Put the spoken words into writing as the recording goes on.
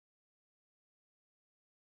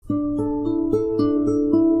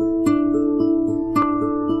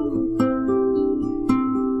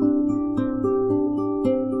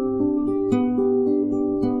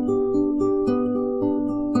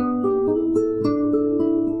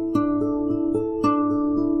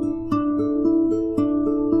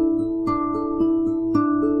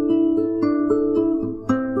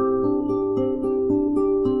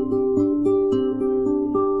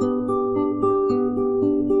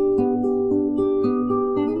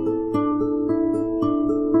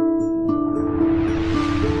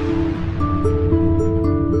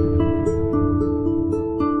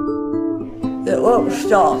auto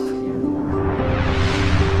stop.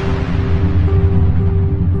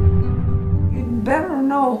 You'd better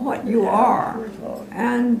know what you are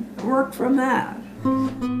and work from that.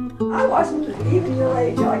 I wasn't even your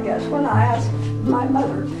age, I guess, when I asked my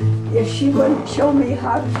mother if she wouldn't show me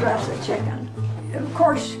how to dress a chicken. Of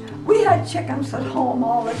course, we had chickens at home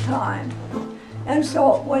all the time. And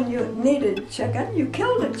so when you needed chicken, you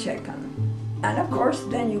killed a chicken. And of course,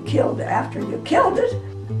 then you killed, after you killed it,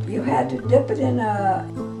 you had to dip it in a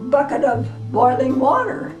bucket of boiling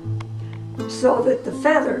water so that the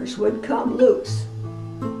feathers would come loose.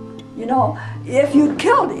 You know, if you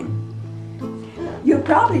killed him, you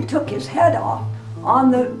probably took his head off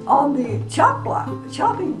on the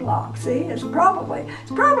chopping block. See, it's probably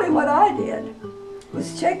what I did,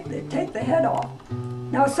 was take the head off.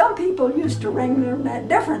 Now some people used to ring their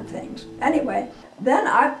different things. Anyway, then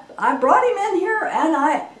I brought him in here and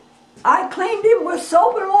I cleaned him with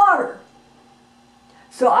soap and water.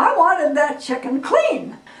 So I wanted that chicken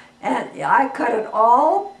clean, and I cut it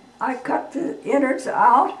all. I cut the innards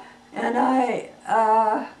out, and I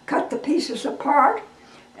cut the pieces apart,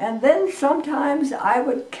 and then sometimes I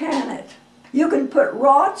would can it. You can put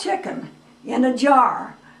raw chicken in a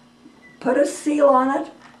jar, put a seal on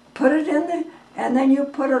it, put it in the, and then you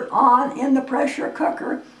put it on in the pressure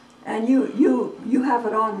cooker, and you have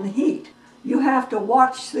it on the heat. You have to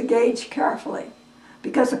watch the gauge carefully,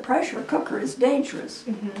 because a pressure cooker is dangerous.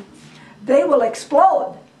 Mm-hmm. They will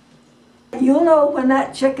explode. You'll know when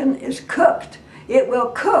that chicken is cooked. It will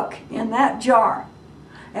cook in that jar,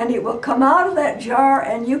 and it will come out of that jar,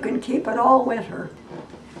 and you can keep it all winter.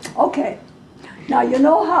 Okay, now you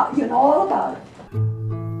know all about it.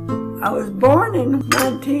 I was born in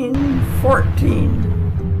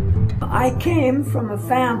 1914. I came from a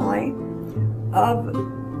family of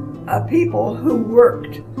people who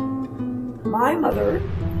worked. My mother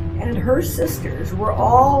and her sisters were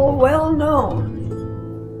all well known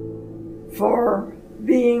for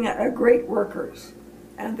being great workers,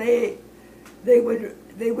 and they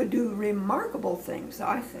would do remarkable things,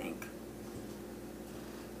 I think.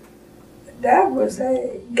 Dad was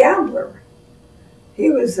a gambler. He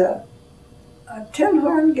was a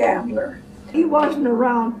tin-horn gambler. He wasn't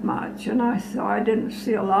around much, and so I didn't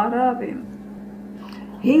see a lot of him.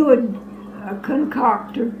 He would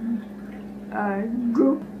concoct a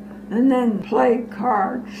group and then play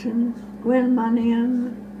cards and win money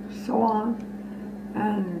and so on.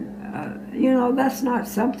 And you know, that's not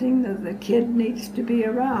something that the kid needs to be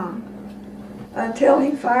around. Until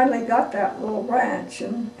he finally got that little ranch,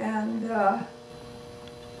 and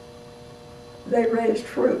they raised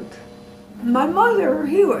fruit. My mother,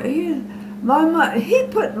 he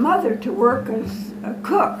put Mother to work as a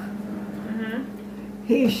cook. Mm-hmm.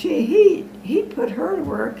 He put her to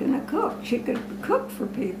work in a cook. She could cook for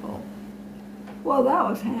people. Well, that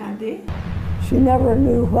was handy. She never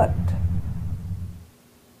knew what.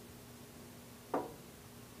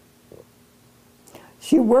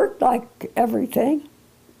 She worked like everything.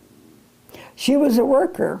 She was a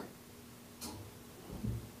worker.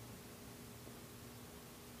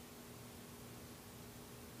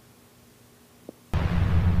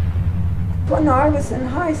 When I was in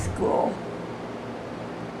high school,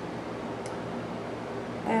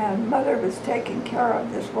 and Mother was taking care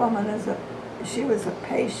of this woman she was a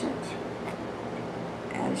patient,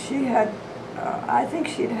 and she had, I think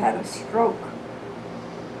she'd had a stroke,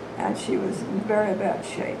 and she was in very bad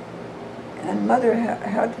shape. And Mother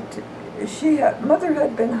Mother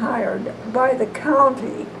had been hired by the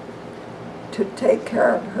county to take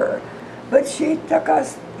care of her, but she took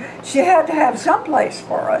us. She had to have some place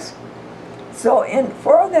for us. So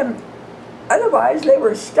for them, otherwise they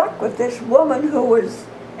were stuck with this woman who was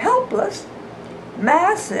helpless,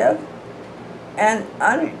 massive, and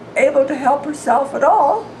unable to help herself at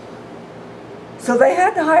all. So they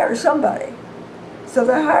had to hire somebody. So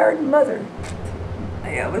they hired Mother.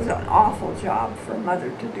 It was an awful job for Mother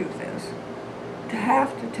to do this, to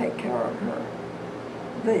have to take care of her.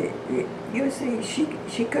 You see, she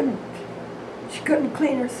couldn't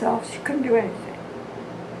clean herself. She couldn't do anything.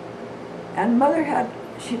 And Mother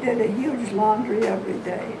she did a huge laundry every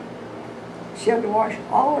day. She had to wash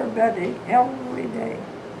all her bedding every day.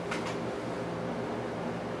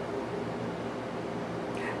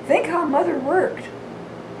 Think how Mother worked,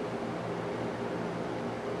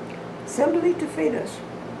 simply to feed us.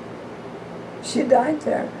 She died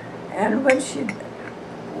there, and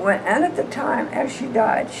and at the time as she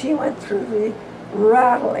died, she went through the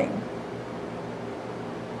rattling.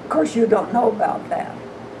 Of course, you don't know about that.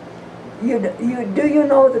 Do you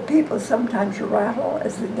know that people sometimes rattle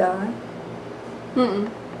as they die?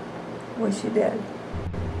 Mm-mm. Well, she did.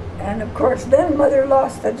 And of course, then Mother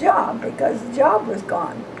lost the job because the job was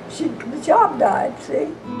gone. The job died, see?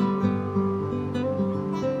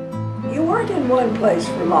 You weren't in one place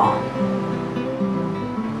for long.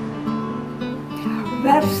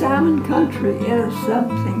 That salmon country is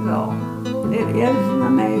something, though. It is an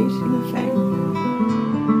amazing thing.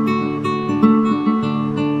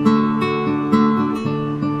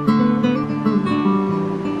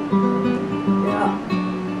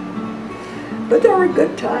 But there were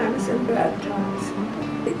good times and bad times.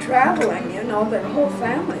 Traveling, you know, their whole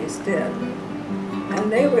families did,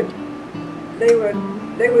 and they would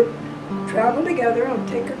travel together and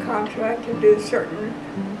take a contract to do certain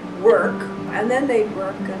work, and then they'd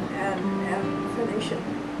work and finish it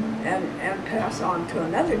and pass on to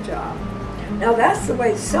another job. Now that's the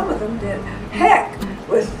way some of them did. Heck,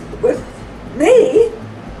 with me,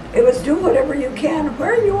 it was do whatever you can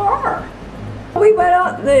where you are. We went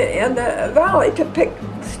out in the valley to pick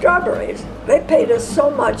strawberries. They paid us so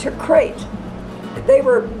much a crate. They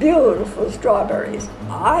were beautiful strawberries.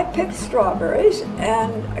 I picked strawberries,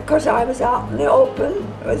 and because I was out in the open,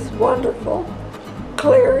 it was wonderful,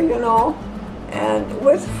 clear, you know, and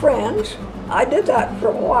with friends. I did that for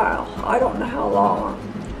a while. I don't know how long.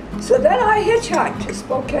 So then I hitchhiked to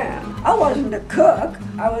Spokane. I wasn't a cook,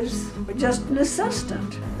 I was just an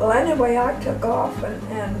assistant. Well, anyway, I took off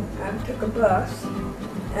and took a bus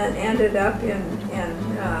and ended up in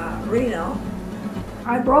Reno.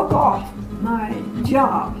 I broke off my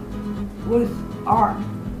job with art.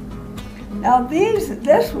 Now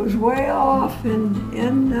this was way off in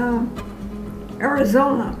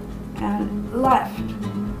Arizona, and left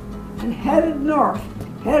and headed north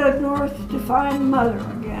to find Mother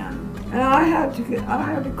again. And I had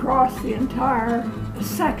to cross the entire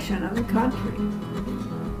section of the country.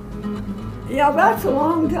 Yeah, that's a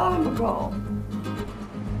long time ago.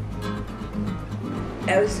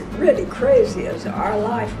 As really crazy as our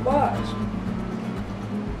life was,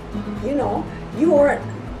 you know, you weren't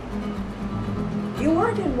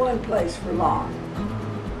in one place for long.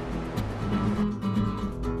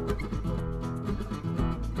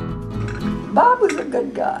 Bob was a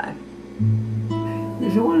good guy. He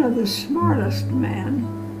was one of the smartest men.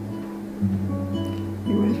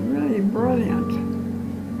 He was really brilliant.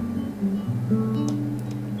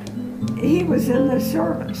 He was in the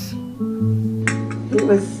service.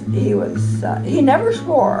 He never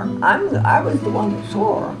swore. I was the one that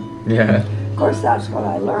swore. Yeah. Of course, that's what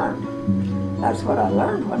I learned. That's what I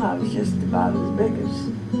learned when I was just about as big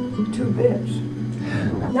as 2 bits.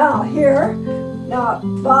 Now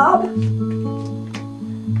Bob,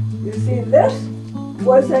 you see, this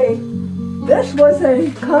was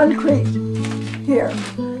a concrete here.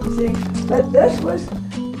 See, but this was,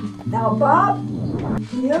 now Bob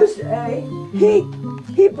used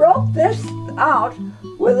he broke this out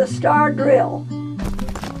with a star drill. I'm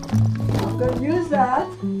going to use that.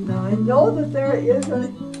 Now I know that there is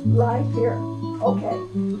a light here. Okay.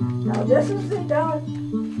 Now this is it down.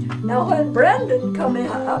 Now when Brendan come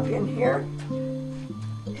up in here,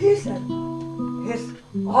 he said, "It's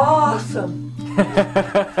awesome."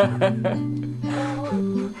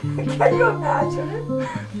 Can you imagine it?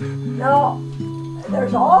 Now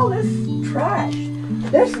there's all this trash.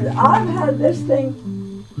 I've had this thing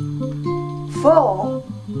full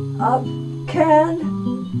of canned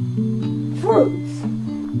fruits.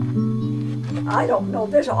 I don't know,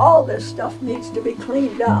 all this stuff needs to be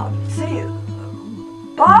cleaned out. See,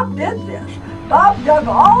 Bob did this. Bob dug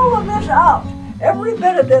all of this out, every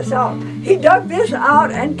bit of this out. He dug this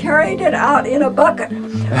out and carried it out in a bucket,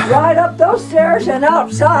 right up those stairs and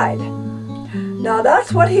outside. Now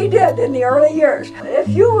that's what he did in the early years. If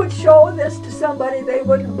you would show this to somebody, they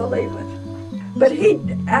wouldn't believe it. But he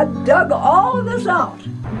had dug all of this out.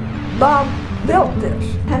 Bob built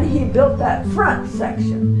this, and he built that front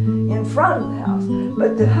section in front of the house.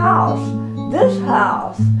 But this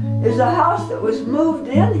house, is a house that was moved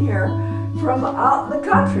in here from out in the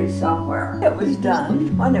country somewhere. It was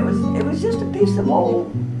done when it was just a piece of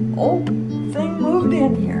old thing moved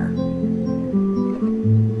in here.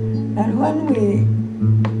 And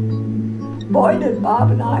boy did Bob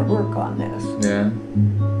and I work on this. Yeah.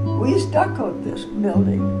 We stuccoed this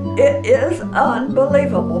building. It is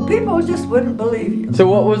unbelievable. People just wouldn't believe you. So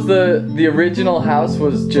what was the original house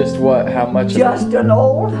was just what, how much? Just an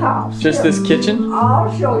old house. Just Here, this kitchen?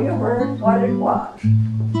 I'll show you what it was.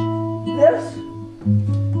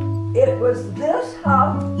 It was this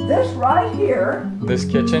house, this right here. This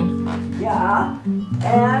kitchen? Yeah,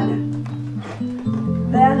 and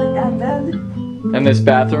then And this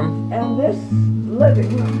bathroom? and this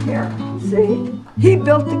living room here. See? He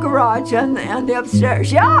built the garage and the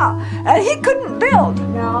upstairs. Yeah, and he couldn't build.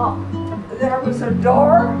 Now, there was a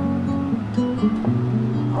door.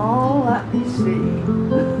 Oh, let me see.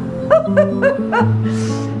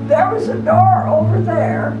 There was a door over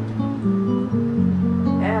there.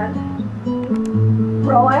 And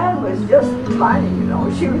Roanne was just tiny, you know.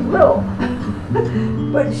 She was little.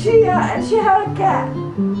 But she'd had a cat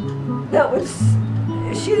that was,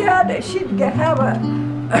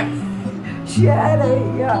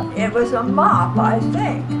 it was a mop, I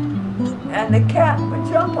think. And the cat would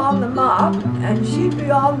jump on the mop, and she'd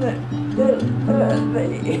be on the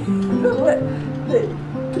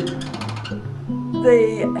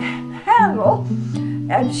handle,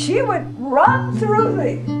 and she would run through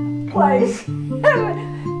the place, and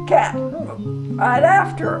the cat right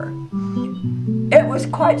after her. It was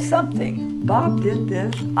quite something. Bob did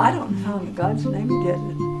this. I don't know how in God's name he did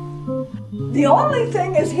it. The only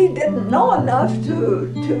thing is he didn't know enough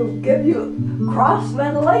to give you cross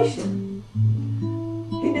ventilation.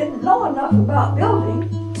 He didn't know enough about building.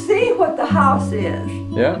 See what the house is.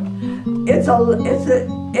 Yeah. It's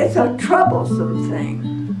a troublesome thing.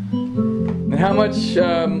 And how much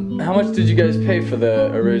did you guys pay for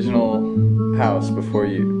the original house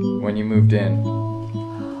when you moved in?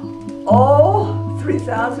 Oh,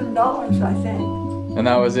 $3,000, I think. And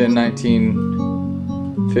that was in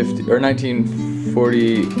 1950 or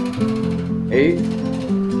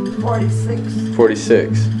 1948? 46.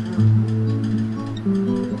 46.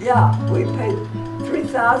 Yeah, we paid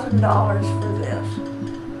 $3,000 for this.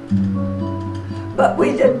 But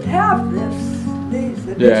we didn't have these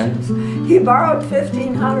additions. Yeah. He borrowed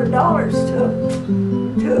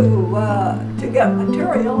 $1,500 to get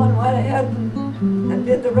material and went ahead and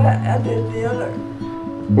did the rest. I did the other.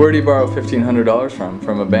 Where did he borrow $1,500 from?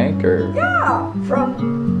 From a bank or? Yeah,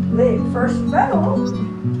 from the First Federal.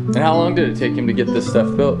 And how long did it take him to get this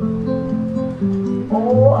stuff built?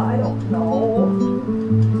 Oh, I don't know.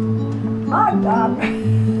 My God.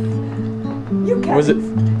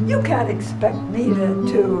 You can't expect me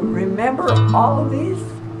to remember all of these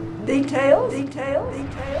details.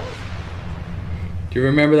 Do you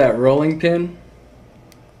remember that rolling pin?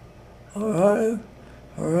 All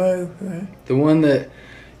right. The one that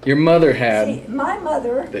your mother had. See, my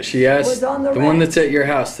mother that she asked, was on the one that's at your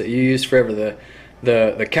house that you used forever,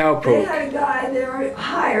 the cow poke. They had a guy they were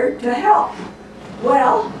hired to help.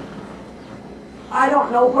 Well, I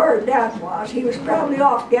don't know where Dad was. He was probably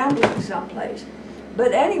off gambling someplace.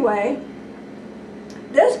 But anyway,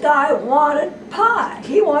 this guy wanted pie.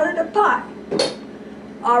 He wanted a pie.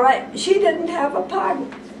 All right, she didn't have a pie.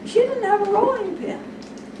 She didn't have a rolling pin.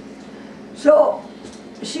 So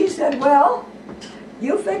she said, well,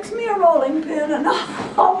 you fix me a rolling pin and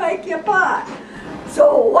I'll make you a pie.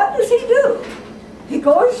 So what does he do? He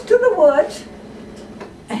goes to the woods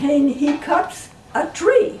and he cuts a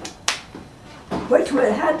tree, which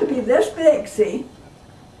had to be this big, see?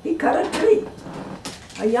 He cut a tree,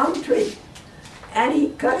 a young tree. And he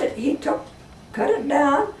cut it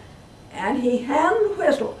down, and he hand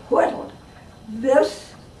whittled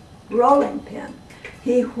this rolling pin.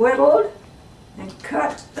 He whittled and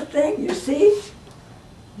cut the thing, you see?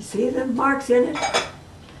 You see the marks in it?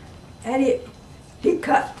 And he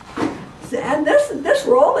cut. And this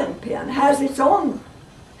rolling pin has its own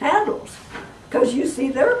handles, because you see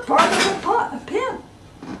they're part of a pin.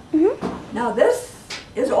 Mm-hmm. Now this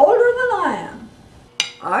is older than I am.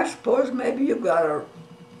 I suppose maybe you've got to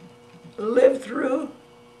live through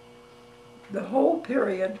the whole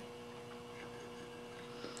period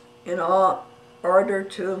in order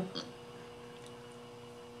to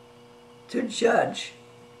judge.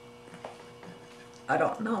 I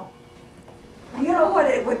don't know. You know what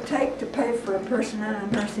it would take to pay for a person in a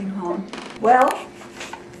nursing home? Well,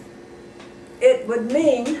 it would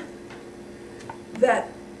mean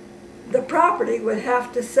that the property would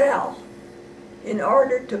have to sell in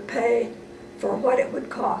order to pay for what it would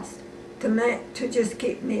cost to just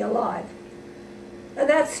keep me alive. And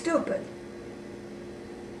that's stupid.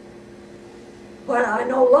 When I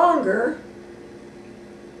no longer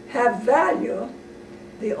have value,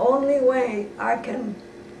 the only way I can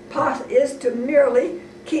is to merely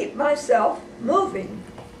keep myself moving.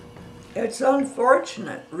 It's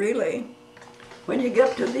unfortunate, really, when you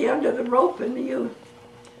get to the end of the rope and you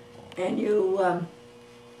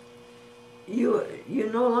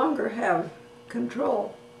no longer have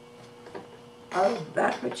control of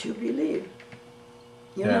that which you believe.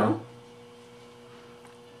 You know?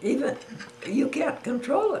 Even you can't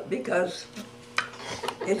control it because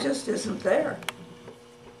it just isn't there.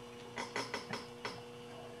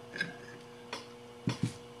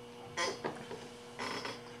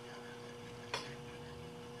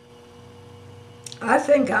 I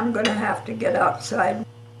think I'm going to have to get outside.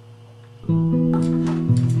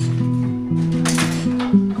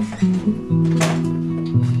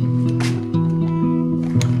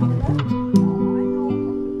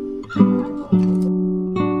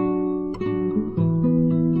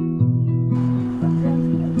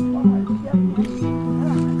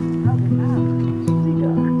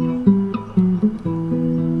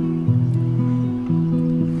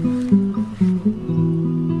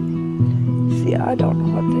 See, I don't know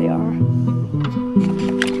what they are.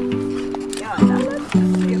 Yeah, now let's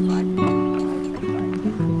just see if I can.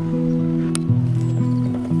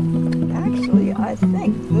 Actually, I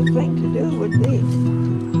think the thing to do would be,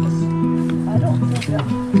 I don't think that,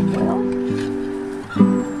 well,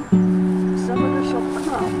 somebody shall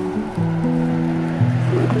come.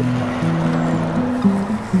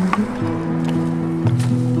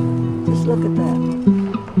 Just look at that.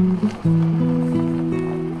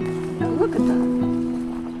 Look at that.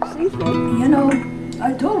 See, you know,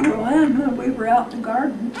 I told Roanne when we were out in the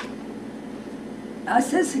garden, I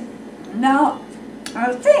says, now,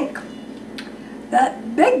 I think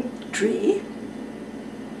that big tree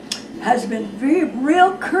has been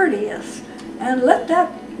real courteous and let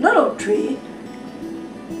that little tree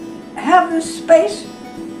have the space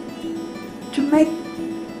to make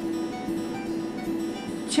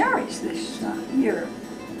cherries this year,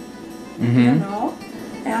 you know?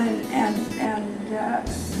 And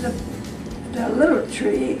the little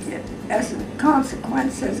tree, as a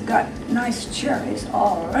consequence, has got nice cherries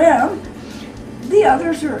all around. The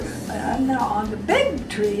others are, now on the big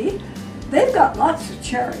tree, they've got lots of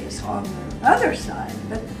cherries on the other side,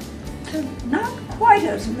 but not quite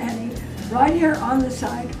as many right here on the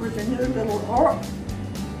side where the new little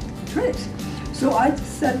trees. So I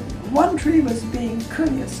said one tree was being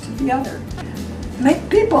courteous to the other. Make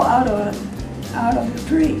people out of the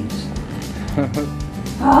trees.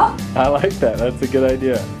 Huh? I like that. That's a good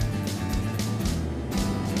idea.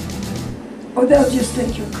 Or they'll just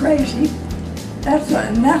think you're crazy.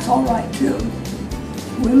 And that's all right too.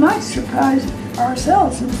 We might surprise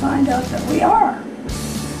ourselves and find out that we are.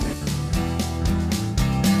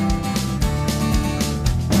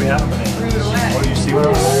 We have bananas. Oh, you see one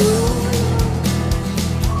over there?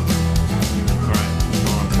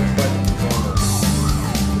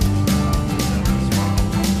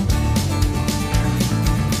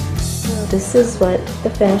 This is what the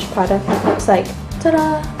finished product looks like.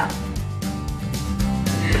 Ta-da!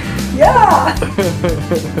 Yeah!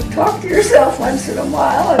 Talk to yourself once in a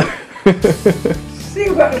while and see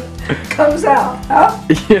what comes out, huh?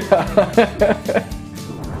 Yeah.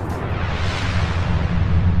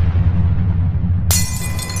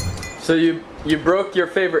 So you broke your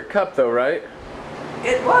favorite cup though, right?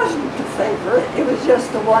 It wasn't the favorite, it was just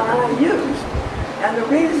the one I used. And the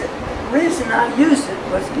reason I used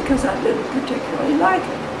it was because I didn't particularly like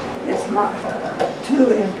it. It's not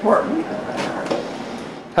too important.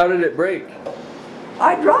 How did it break?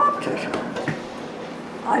 I dropped it.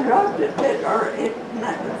 Or it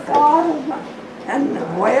fell out of my, and the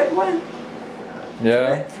way it went.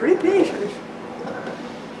 Yeah. 3 pieces.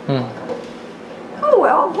 Oh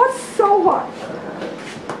well, so what?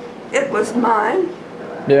 It was mine.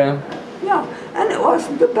 Yeah. Yeah, and it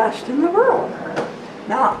wasn't the best in the world.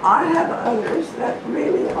 Now, I have others that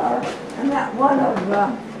really are, and that one of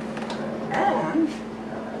Anne's,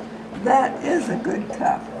 that is a good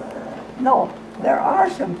cup. No, there are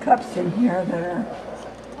some cups in here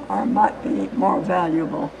that might be more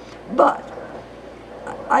valuable, but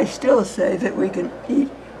I still say that we can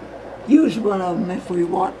use one of them if we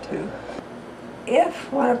want to.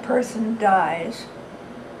 If when a person dies,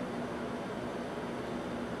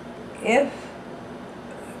 if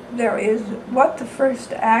there is, what the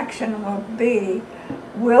first action will be,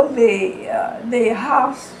 will the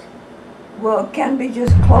house can be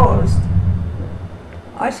just closed.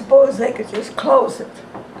 I suppose they could just close it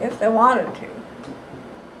if they wanted to.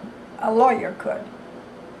 A lawyer could.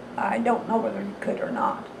 I don't know whether he could or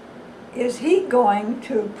not. Is he going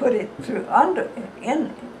to put it through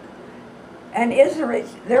and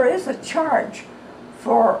there is a charge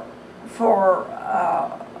for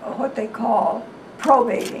what they call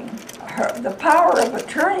probating. The power of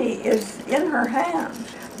attorney is in her hand,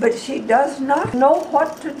 but she does not know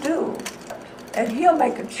what to do. And he'll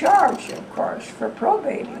make a charge, of course, for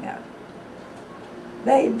probating it.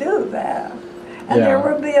 They do that. And there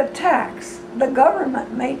will be a tax. The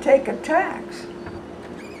government may take a tax.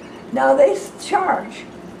 Now they charge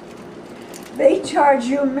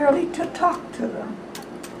you merely to talk to them.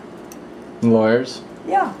 Lawyers?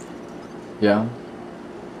 Yeah. Yeah.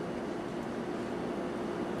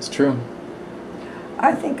 It's true.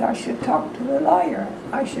 I think I should talk to the lawyer.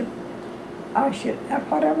 I should,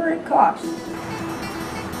 whatever it costs.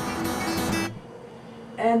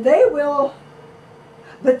 And they will,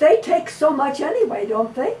 but they take so much anyway,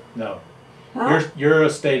 don't they? No. Huh? Your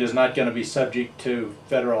estate is not going to be subject to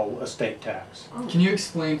federal estate tax. Can you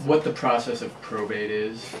explain what the process of probate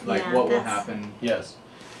is? Like Yeah, what will that's- happen? Yes.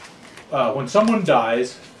 When someone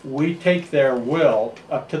dies, we take their will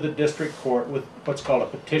up to the district court with what's called a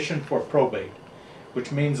petition for probate,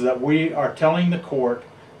 which means that we are telling the court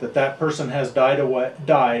that that person has died,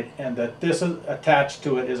 and that this is attached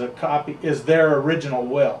to it is a copy, is their original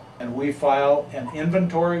will. And we file an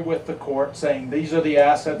inventory with the court saying these are the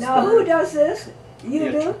assets. Now, who does this? You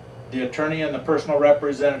The do? The attorney and the personal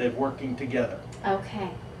representative working together. Okay.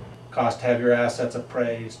 Cost to have your assets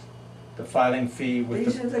appraised, the filing fee with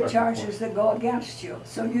These are the charges that go against you.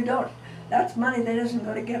 So you don't, that's money that isn't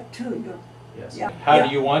going to get to you. Yes. Yeah. How Yeah.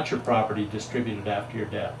 do you want your property distributed after your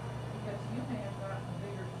death?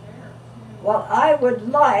 Well, I would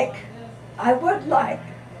like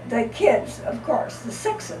the kids, of course, the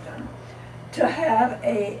 6 of them, to have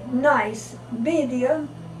a nice medium,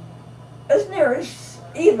 as near as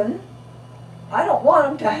even. I don't want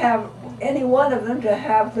them to have, any one of them to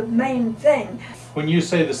have the main thing. When you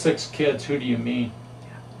say the 6 kids, who do you mean?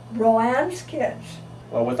 Roanne's kids.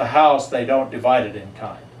 Well, with a house, they don't divide it in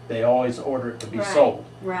kind. They always order it to be Right. sold.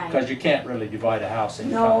 Right. Because you can't really divide a house in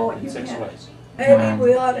No, kind in you 6 can't. ways. Maybe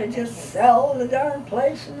we ought to just sell the darn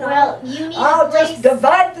place and Well, you need a I'll place. just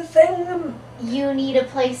divide the thing. You need a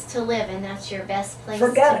place to live, and that's your best place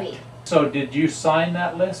Forget to it. be. So did you sign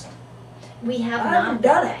that list? We have I not haven't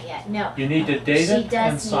done done that yet. No. You need to date She it and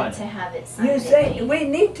does sign need to it. have it signed. You and say dated. we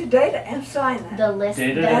need to date it and sign that. The list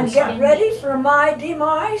Date it that and And you get can ready make. for my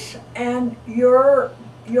demise and your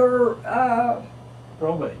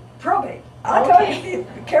Probate. probate. I'll tell Okay. you,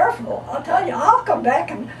 be careful. I'll tell you, I'll come back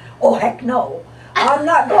and, oh heck no. I'm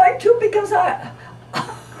not going to because of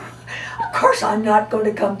course I'm not going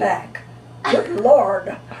to come back. Good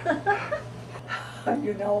Lord.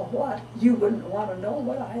 You know what? You wouldn't want to know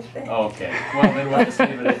what I think. Okay. Well, then we'll just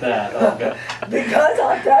leave it at that. Okay. Because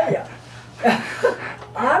I'll tell you,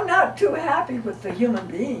 I'm not too happy with the human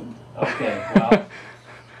being. Okay. Well,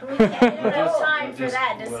 We don't have time we'll for just-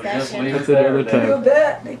 that we'll discussion. just leave it That's another there. time. You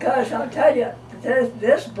bet, because I'll tell you,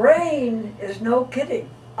 this brain is no kidding.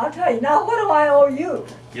 I'll tell you, now what do I owe you?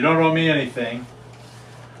 You don't owe me anything.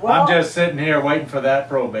 Well, I'm just sitting here waiting for that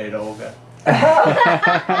probate, Olga.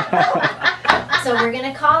 So we're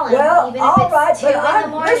gonna call him, well, even all if right, it's 2 but in the I'm,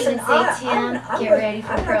 morning, listen, and say, Tim, get ready for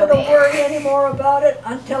I'm not going to probate. worry anymore about it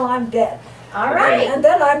until I'm dead. All right. And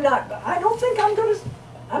then I don't think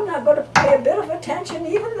I'm not going to pay a bit of attention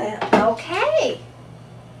even then. Okay.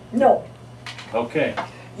 No. Okay.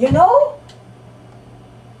 You know,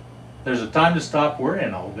 There's a time to stop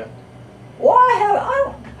worrying, Olga.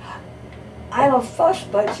 I'm a fuss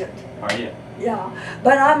budget. Are you? Yeah,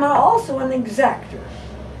 but I'm also an exactor,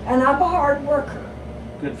 and I'm a hard worker.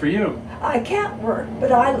 Good for you. I can't work,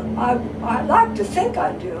 but I like to think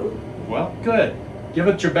I do. Well, good. Give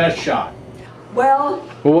it your best shot. Well,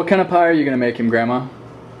 Well, what kind of pie are you gonna make him, Grandma?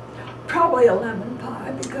 probably a lemon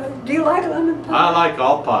pie, because, do you like lemon pie? I like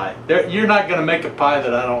all pie. You're not going to make a pie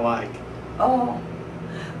that I don't like. Oh,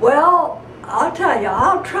 well, I'll tell you,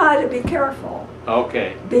 I'll try to be careful,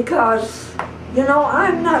 Okay. because, you know,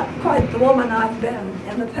 I'm not quite the woman I've been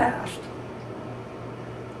in the past.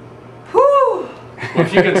 Whew! Well,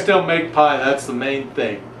 if you can still make pie, that's the main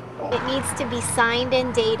thing. It needs to be signed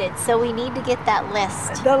and dated, so we need to get that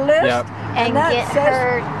list The list, Yep. and that get says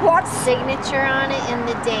her what signature on it and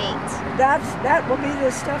the date. that will be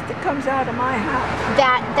the stuff that comes out of my house.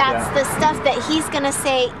 That's the stuff that he's gonna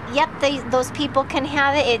say, yep, those people can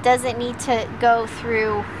have it. It doesn't need to go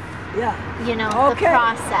through, Yeah. you know, Okay. the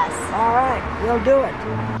process. All right, we'll do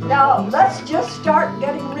it. Now, let's just start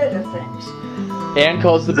getting rid of things. Ann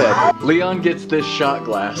calls the bed. Leon gets this shot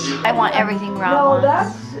glass. I want everything raw. No, once.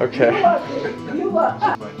 that's, Okay. you want,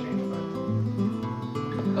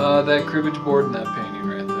 That cribbage board and that painting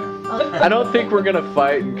right there. I don't think we're gonna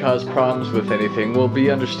fight and cause problems with anything. We'll be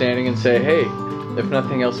understanding and say, hey, if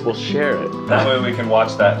nothing else, well share it. That way we can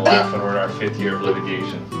watch that and laugh when we're in our 5th year of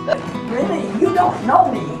litigation. really, you don't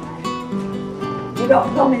know me. You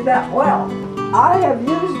don't know me that well. I have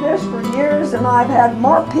used this for years, and I've had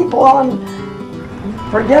more people on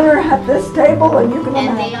for dinner at this table than you can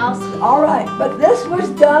And they imagine. also. All right, but this was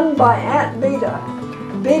done by Aunt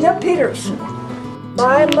Beta Peterson.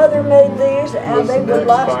 My mother made these, and they would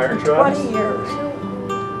last for 20 years.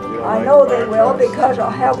 I know they will, because I'll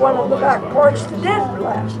have one on the back porch that did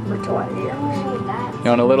last for 20 years. You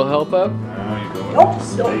want a little help up? Nope,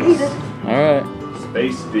 don't need it. All right.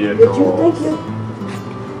 Space Did you vehicles. think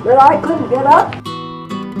that I couldn't get up?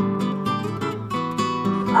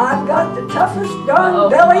 I've got the toughest darn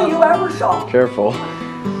belly you ever saw. Careful.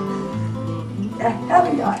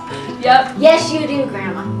 Haven't I? Yep, Yes, you do,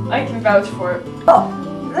 Grandma. I can vouch for it. Oh,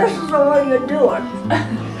 this is the way you do it.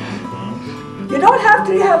 You don't have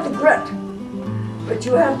to have the grit, but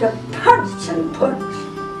you have to punch and punch.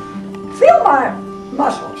 Feel my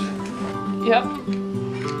muscles. Yep,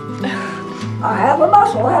 I have a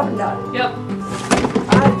muscle, haven't I? yep.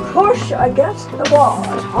 I push against the wall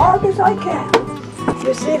as hard as I can.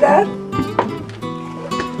 You see that?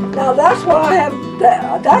 Now that's why I have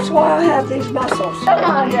that's why I have these muscles. Come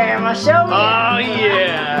on, Grandma, show me. Oh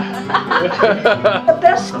yeah. The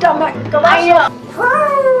best stomach. Come on. I know.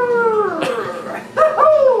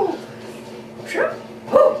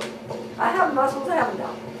 I have muscles, haven't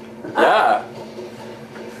I? Yeah.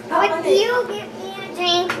 Would you give me a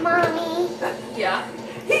drink, Mommy? Yeah.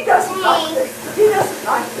 He doesn't like this. He doesn't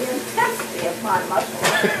like the intensity of my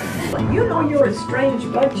muscles. You know you're a strange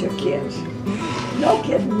bunch of kids. No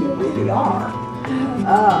kidding, you really are.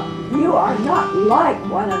 You are not like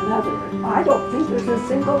one another. I don't think there's a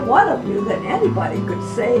single one of you that anybody could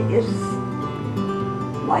say is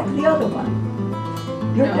like the other one.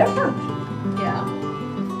 You're No. different. Yeah.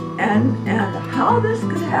 And how this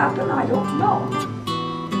could happen, I don't know.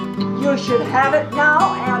 You should have it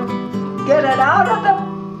now and get it out of the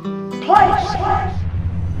place.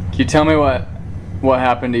 Can you tell me what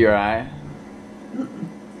happened to your eye?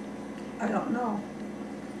 I don't know.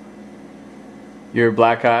 Your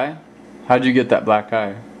black eye? How'd you get that black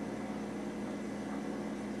eye?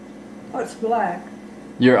 What's black?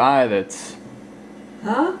 Your eye that's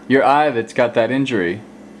got that injury.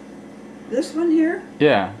 This one here?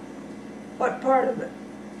 Yeah. What part of it?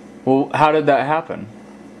 Well, how did that happen?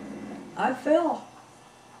 I fell.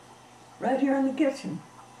 Right here in the kitchen.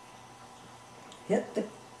 Hit the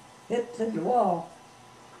wall.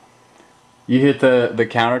 You hit the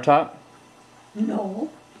countertop? No.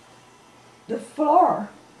 The floor,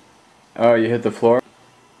 Oh, you hit the floor?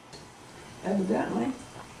 evidently.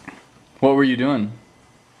 What were you doing?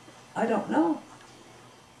 I don't know.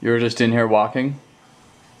 You were just in here walking?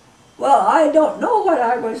 Well, I don't know what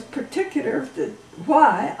I was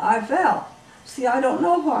why I fell. See, I don't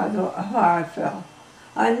know why I fell.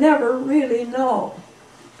 I never really know.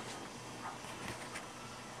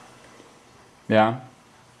 Yeah.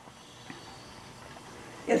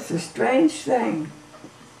 It's a strange thing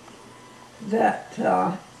that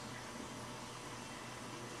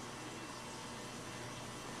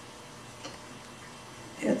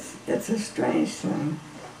it's a strange thing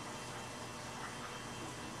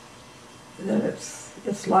that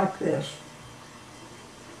it's like this.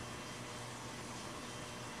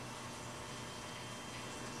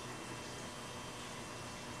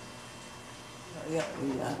 Yeah.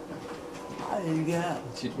 I didn't get up.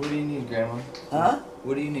 What do you need, Grandma? Huh?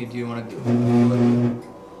 What do you need? Do you want to...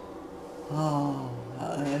 Oh,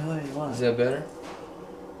 what do you want? Is that better?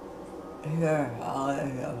 Here,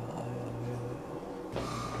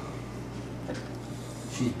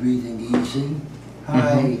 She's breathing easy.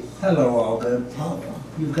 Hi. Hello, Olga.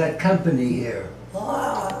 You've got company here. Here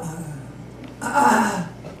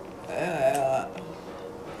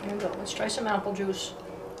we go. Let's try some apple juice.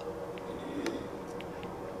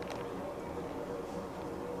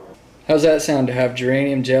 How's that sound to have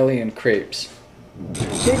geranium jelly and crepes? Did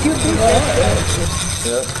you do that?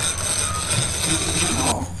 Yep.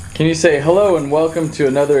 Can you say hello and welcome to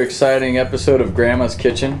another exciting episode of Grandma's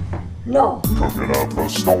Kitchen? No. Cooking up a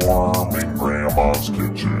storm in Grandma's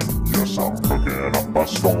kitchen. Yes, I'm cooking up a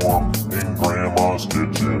storm in Grandma's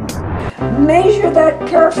kitchen. Measure that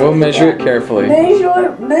carefully. We'll measure it carefully.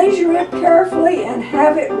 Measure it carefully and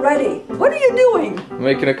have it ready. What are you doing?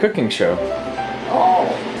 Making a cooking show. Oh,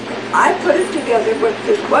 I put it together with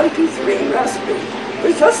the 1, 2, 3 recipe. It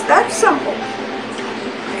was just that simple.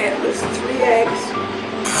 It was 3 eggs,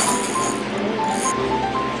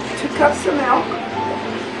 2 cups of milk,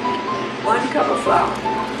 1 cup of flour.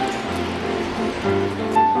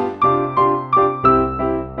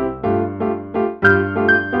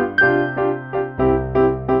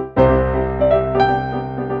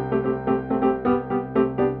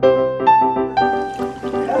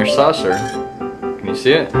 Your saucer. Can you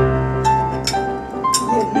see it?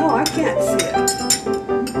 No, I can't see it.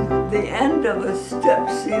 The end of a strip,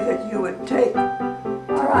 see, that you would take,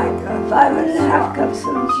 all right, 5½ cups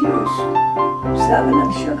of juice, 7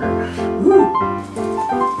 of sugar. Ooh.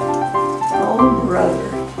 Oh, brother.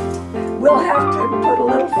 We'll have to put a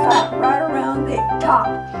little fat right around the top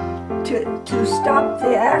to stop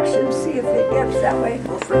the action, see if it gets that way.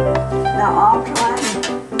 Now I'll try,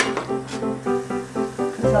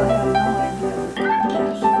 because I have no idea.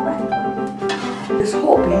 Yes, frankly. Just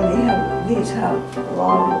hoping these have a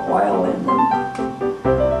lot of oil in them,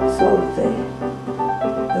 so that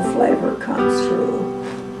the flavor comes through.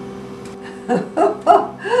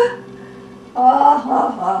 Ah ha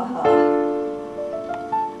ha ha.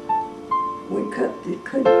 We could,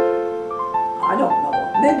 I don't know,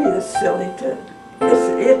 maybe it's silly to,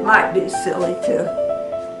 it might be silly to,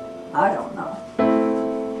 I don't know.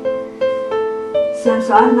 Since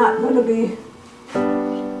I'm not going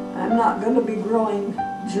to be growing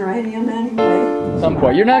geranium anyway. At some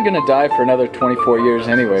point, you're not gonna die for another 24 years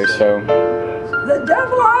anyway, so. The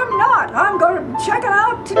devil, I'm not. I'm going to check it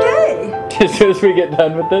out today. As soon as we get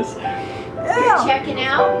done with this? Yeah. You're checking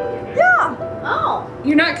out? Yeah. Oh.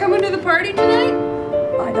 You're not coming to the party tonight?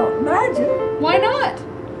 I don't imagine. Why not?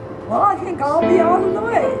 Well, I think I'll be out of the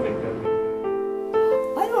way.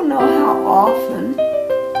 I don't know how often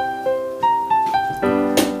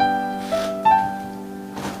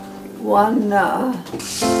one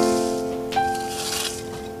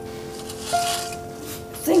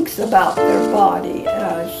thinks about their body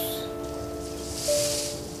as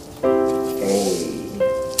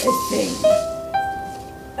a thing.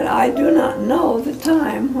 And I do not know the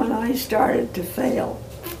time when I started to fail.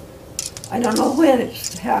 I don't know when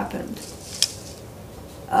it's happened.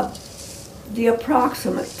 The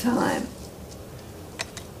approximate time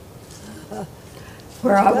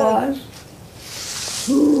where I was,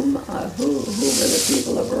 who were the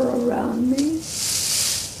people that were around me.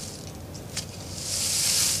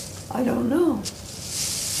 I don't know.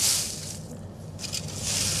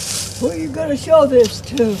 Who are you going to show this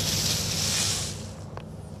to?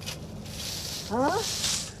 Huh?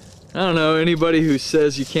 I don't know, anybody who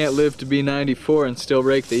says you can't live to be 94 and still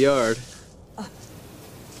rake the yard.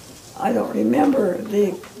 I don't remember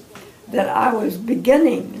that I was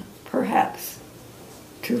beginning, perhaps,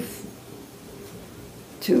 to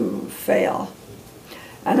fail.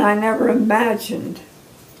 And I never imagined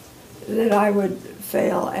that I would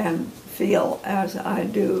fail and feel as I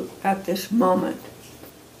do at this moment.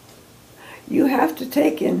 You have to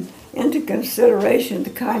take into consideration the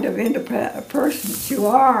kind of independent person that you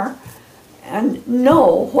are and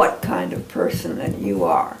know what kind of person that you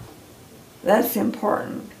are. That's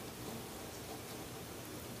important.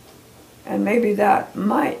 And maybe that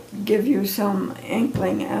might give you some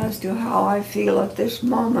inkling as to how I feel at this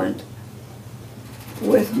moment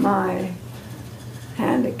with my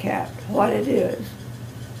handicap, what it is,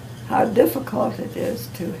 how difficult it is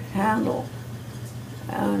to handle,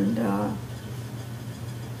 and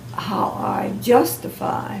how I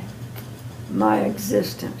justify my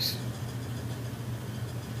existence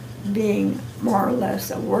being more or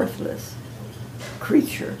less a worthless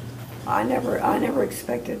creature. I never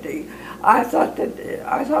expected to. I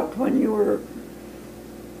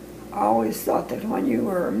always thought that when you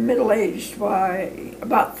were middle-aged, by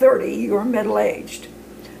about 30, you were middle-aged,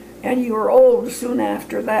 and you were old soon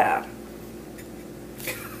after that.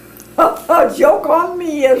 A joke on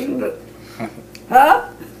me, isn't it? Huh?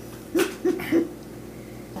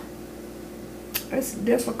 It's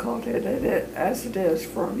difficult as it is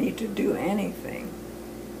for me to do anything.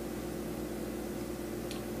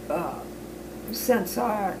 Since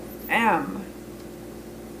I am.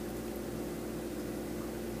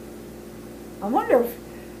 I wonder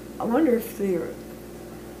if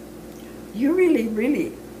you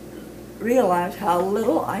really realize how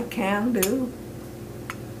little I can do?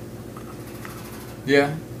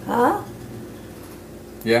 Yeah. Huh?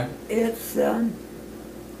 Yeah. It's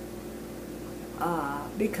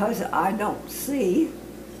because I don't see,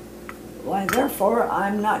 why therefore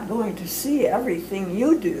I'm not going to see everything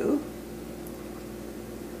you do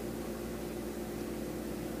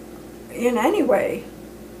in any way.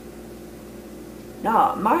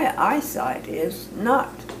 Now, my eyesight is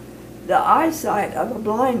not the eyesight of a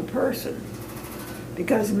blind person,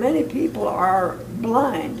 because many people are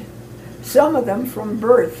blind, some of them from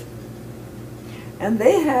birth, and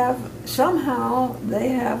somehow they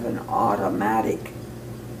have an automatic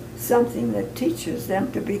something that teaches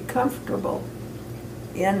them to be comfortable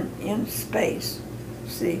in space.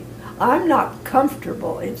 See, I'm not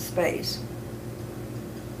comfortable in space.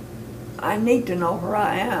 I need to know where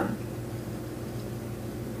I am.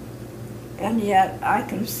 And yet I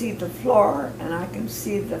can see the floor and I can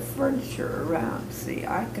see the furniture around. See,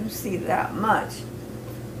 I can see that much.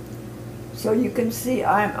 So you can see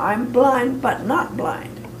I'm blind but not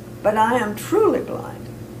blind. But I am truly blind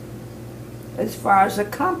as far as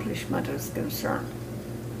accomplishment is concerned.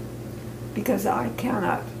 Because I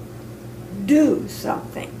cannot do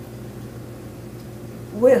something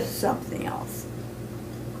with something else.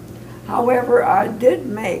 However, I did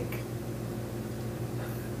make,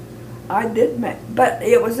 but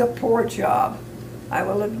it was a poor job, I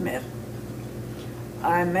will admit.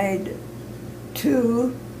 I made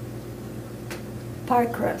 2 pie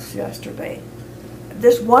crusts yesterday.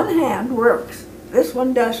 This one hand works, this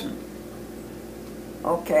one doesn't.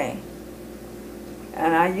 Okay.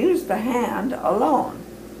 And I used the hand alone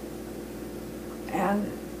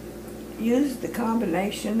and used the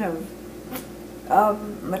combination of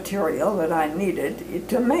material that I needed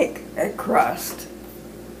to make a crust.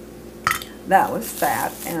 That was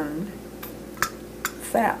fat and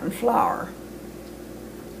flour,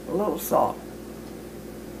 a little salt.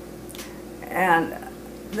 And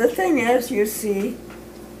the thing is, you see,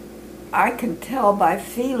 I can tell by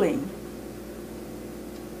feeling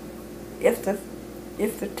if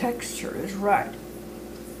the texture is right.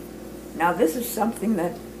 Now this is something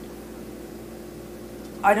that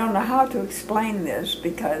I don't know how to explain this,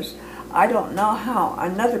 because I don't know how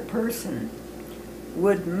another person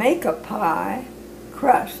would make a pie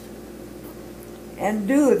crust and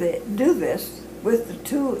do this with the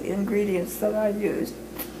 2 ingredients that I used,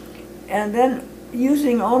 and then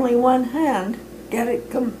using only one hand get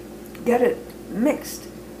it mixed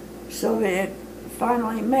so that it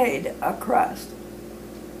finally made a crust.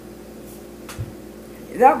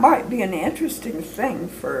 That might be an interesting thing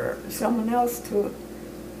for someone else to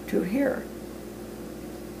hear.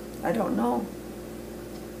 I don't know.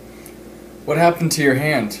 What happened to your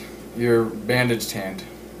hand? Your bandaged hand?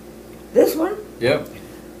 This one? Yep.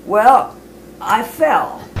 Well, I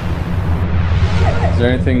fell. Is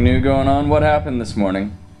there anything new going on? What happened this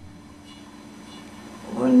morning?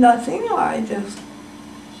 Well, nothing. I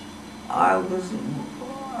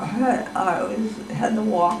had the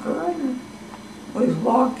walker and was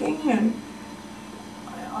walking, and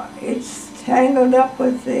it's tangled up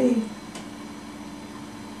with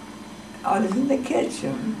I was in the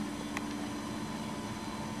kitchen,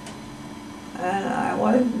 and I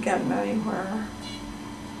wasn't getting anywhere.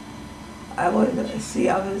 I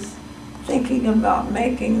was thinking about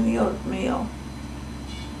making the oatmeal.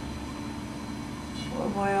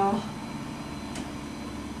 Well,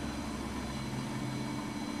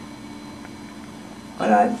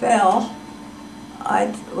 when I fell,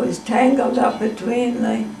 I was tangled up between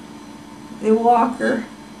the walker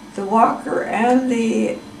and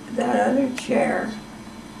that other chair.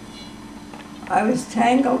 I was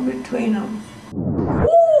tangled between them.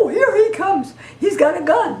 Ooh, here he comes. He's got a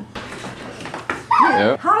gun.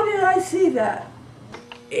 Yep. How did I see that?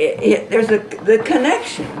 There's the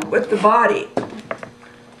connection with the body.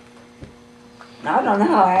 Now, I don't know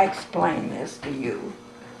how I explain this to you,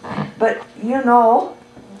 but you know,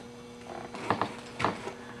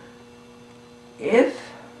 if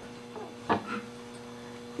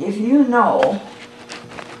you know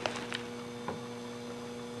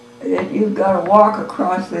that you've got to walk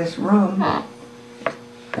across this room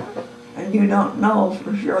and you don't know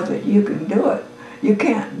for sure that you can do it, you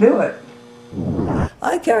can't do it.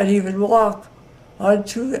 I can't even walk on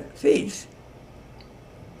 2 feet.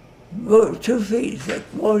 2 feet, that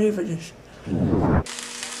won't even.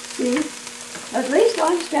 See, at least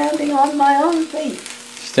I'm standing on my own feet.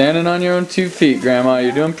 Standing on your own 2 feet, Grandma.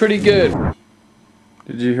 You're doing pretty good.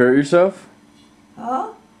 Did you hurt yourself?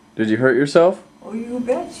 Huh? Did you hurt yourself? Oh, you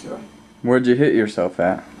betcha. Where'd you hit yourself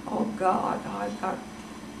at? Oh God,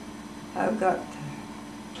 I've got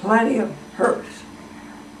plenty of hurts.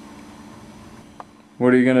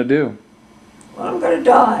 What are you gonna do? Well, I'm gonna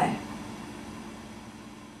die.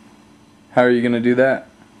 How are you gonna do that?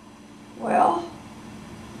 Well,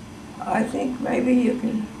 I think maybe you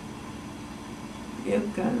can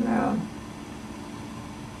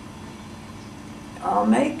I'll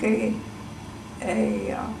make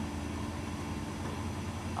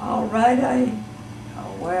I'll write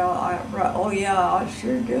oh yeah, I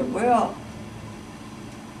sure do. Well,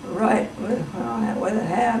 write with a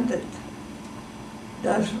hand that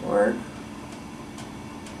doesn't work.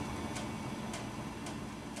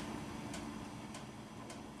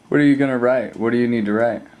 What are you gonna write? What do you need to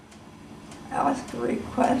write? Ask a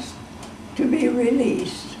request to be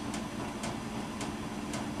released.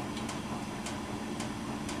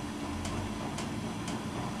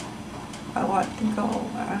 I want to go.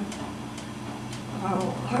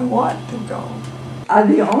 I want to go.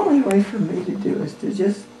 The only way for me to do is to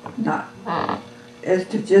just not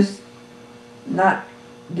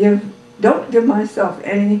don't give myself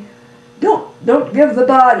any, don't give the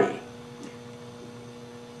body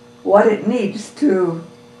what it needs to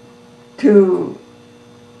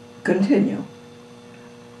continue.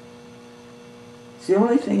 It's the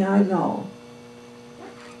only thing I know.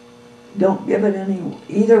 Don't give it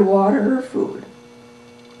either water or food.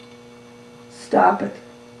 Stop it,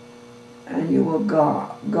 and you will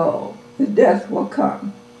go. The death will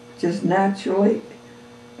come, just naturally,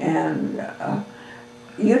 and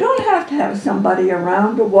you don't have to have somebody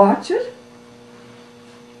around to watch it,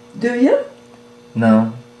 do you?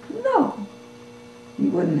 No. No.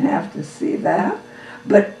 You wouldn't have to see that,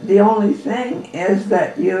 but the only thing is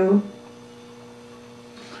that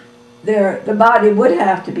the body would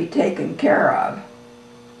have to be taken care of.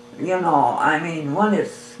 You know, I mean, when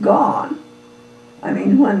it's gone, I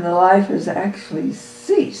mean, when the life has actually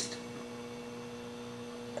ceased,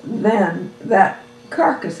 then that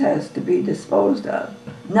carcass has to be disposed of.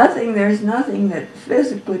 There's nothing that's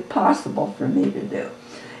physically possible for me to do.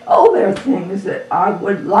 Oh, there are things that I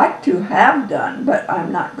would like to have done, but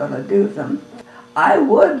I'm not going to do them. I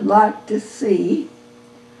would like to see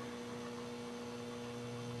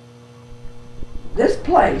this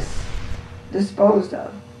place disposed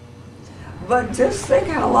of. But just think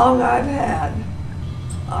how long I've had.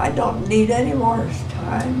 I don't need any more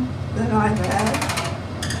time than I've had.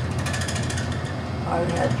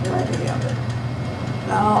 I've had plenty of it.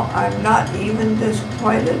 Now, I'm not even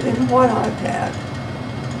disappointed in what I've had.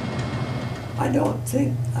 I don't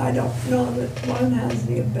know that one has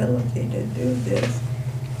the ability to do this,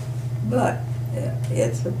 but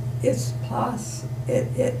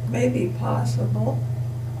it may be possible.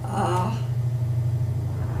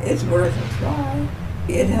 It's worth a try.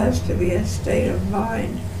 It has to be a state of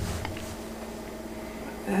mind.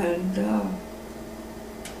 And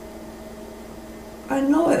I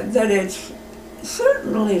know that it's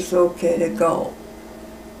certainly it's okay to go,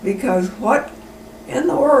 because what in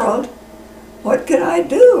the world, what can I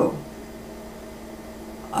do?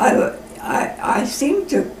 I seem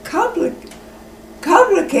to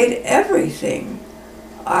complicate everything.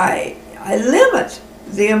 I limit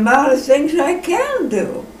the amount of things I can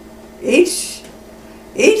do. Each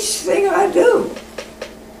thing I do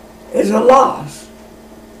is a loss.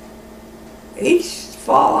 Each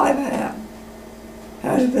fall I've had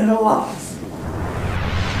has been a loss.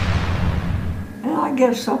 And I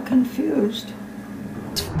get so confused.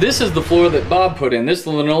 This is the floor that Bob put in. This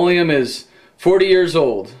linoleum is 40 years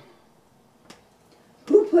old.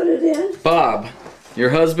 Who put it in? Bob. Your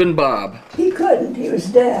husband, Bob. He couldn't. He was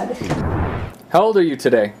dead. How old are you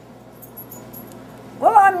today?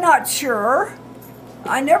 Well, I'm not sure.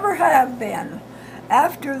 I never have been.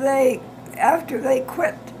 After they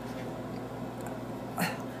quit,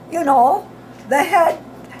 you know, they had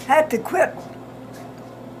to quit.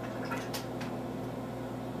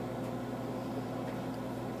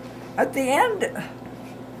 At the end,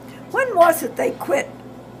 when was it they quit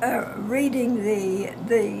reading the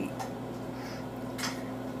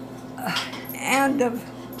end of,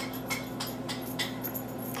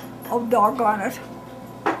 oh doggone it.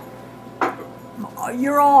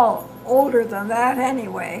 You're all older than that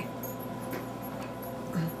anyway.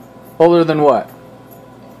 Older than what?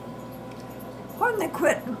 When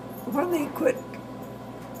they quit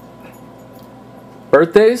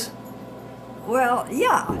Birthdays? Well,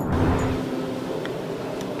 yeah.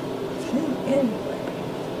 See, anyway,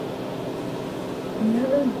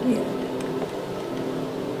 never did.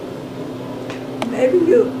 Maybe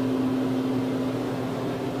you.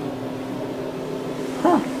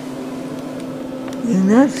 Huh. Isn't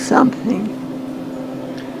that something?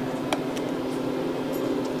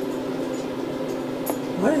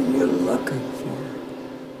 What are you looking for?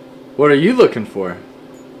 What are you looking for?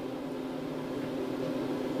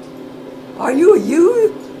 Are you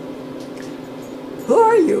you? Who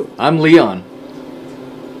are you? I'm Leon.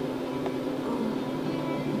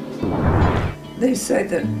 They say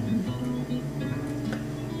that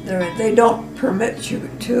they don't permit you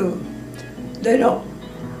to. They don't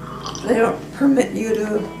permit you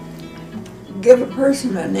to give a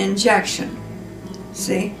person an injection.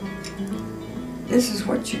 See? This is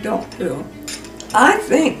what you don't do. I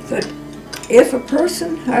think that if a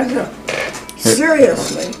person has a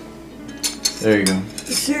There you go.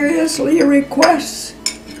 seriously requests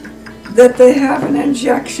that they have an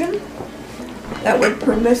injection that would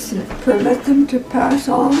permit them to pass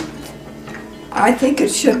on, I think it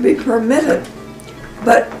should be permitted.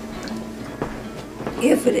 But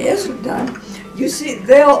if it isn't done, you see,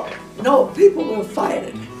 people will fight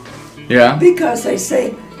it. Yeah. Because they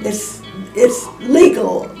say it's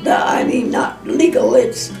legal. I mean, not legal.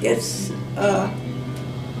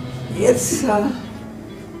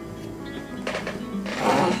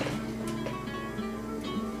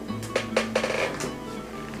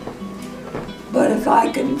 But if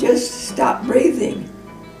I can just stop breathing,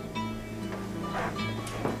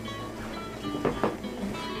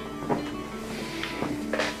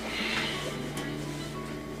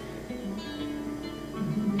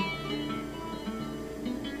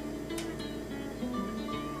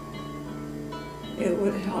 it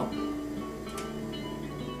would help.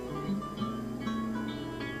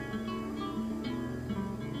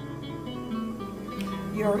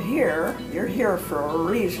 You're here for a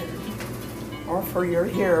reason, or you're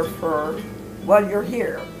here for, well, you're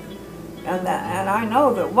here. And I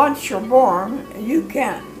know that once you're born, you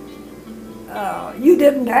can't, you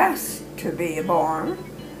didn't ask to be born,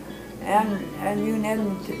 and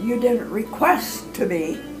you didn't request to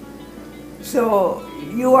be, so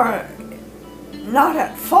you are not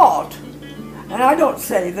at fault. And I don't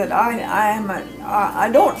say that I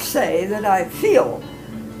don't say that I feel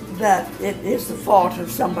that it is the fault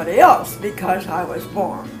of somebody else because I was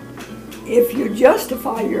born. If you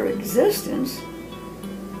justify your existence,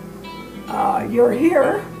 you're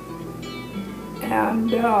here,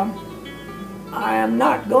 and I am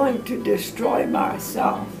not going to destroy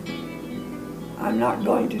myself. I'm not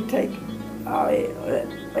going to take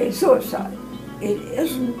a suicide. It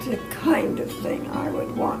isn't the kind of thing I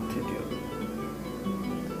would want to do.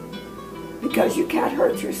 Because you can't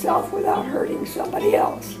hurt yourself without hurting somebody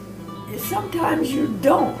else. Sometimes you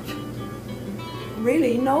don't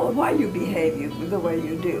really know why you behave the way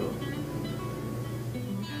you do.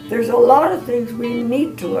 There's a lot of things we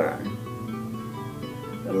need to learn,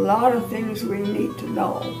 a lot of things we need to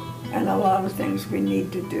know, and a lot of things we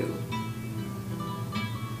need to do.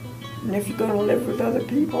 And if you're going to live with other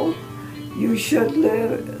people, you should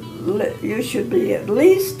you should be at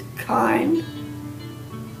least kind,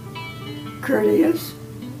 courteous,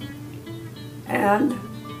 and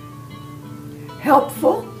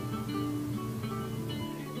helpful.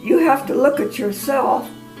 You have to look at yourself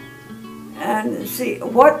and see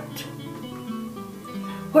what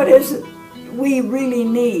is it we really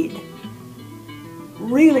need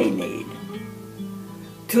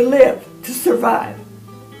to live, to survive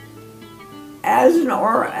as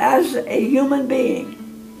a human being.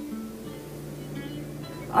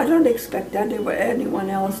 I don't expect anyone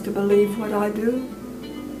else to believe what I do,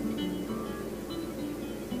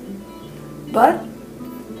 but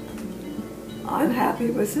I'm happy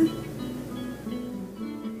with it.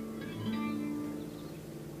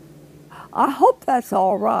 I hope that's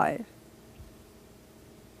all right.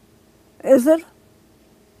 Is it?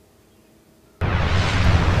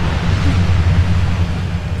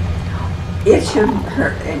 It shouldn't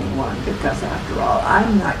hurt anyone because, after all,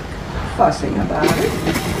 I'm not fussing about it.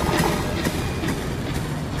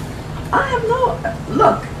 I have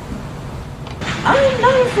look, I am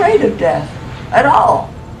not afraid of death at all.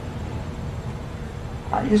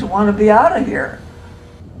 I just want to be out of here.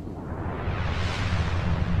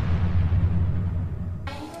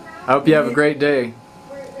 I hope you have a great day.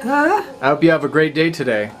 Huh? I hope you have a great day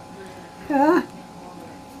today. Huh?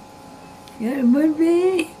 Yeah, it would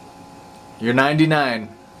be. You're 99.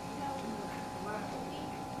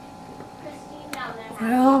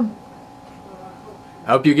 Well, I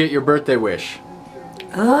hope you get your birthday wish.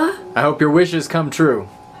 huh? I hope your wishes come true.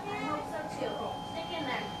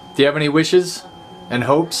 Do you have any wishes and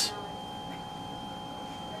hopes?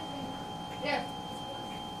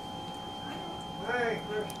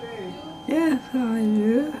 Yes, I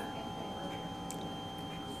do.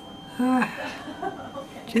 I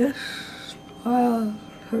just spoiled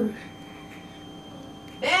her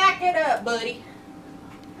Back it up, buddy.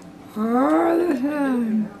 all the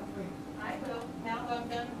time. I will. Now I'm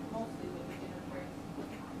done mostly with the dinner break.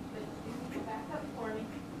 But you back up for me.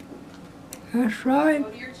 That's right. Go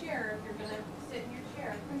to your chair if you're going to sit in your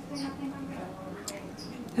chair.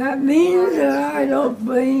 That means that I don't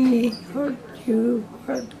believe what you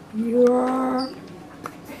are.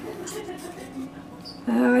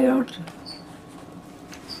 And I don't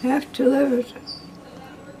have to live it.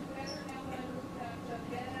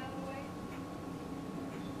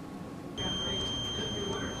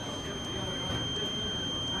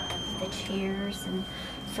 The chairs and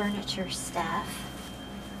furniture stuff.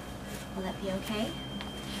 Will that be okay?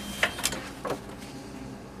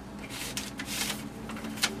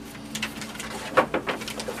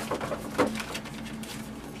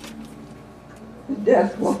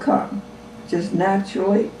 Death will come, just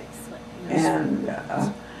naturally, and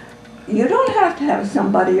you don't have to have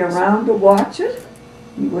somebody around to watch it.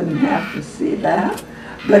 You wouldn't have to see that.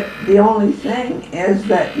 But the only thing is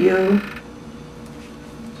that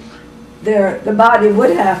the body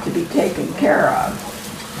would have to be taken care of.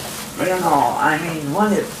 You know, I mean,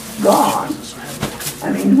 when it's gone,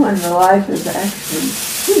 I mean, when the life is actually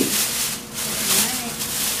ceased,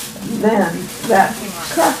 then that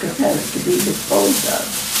carcass has to be disposed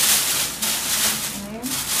of.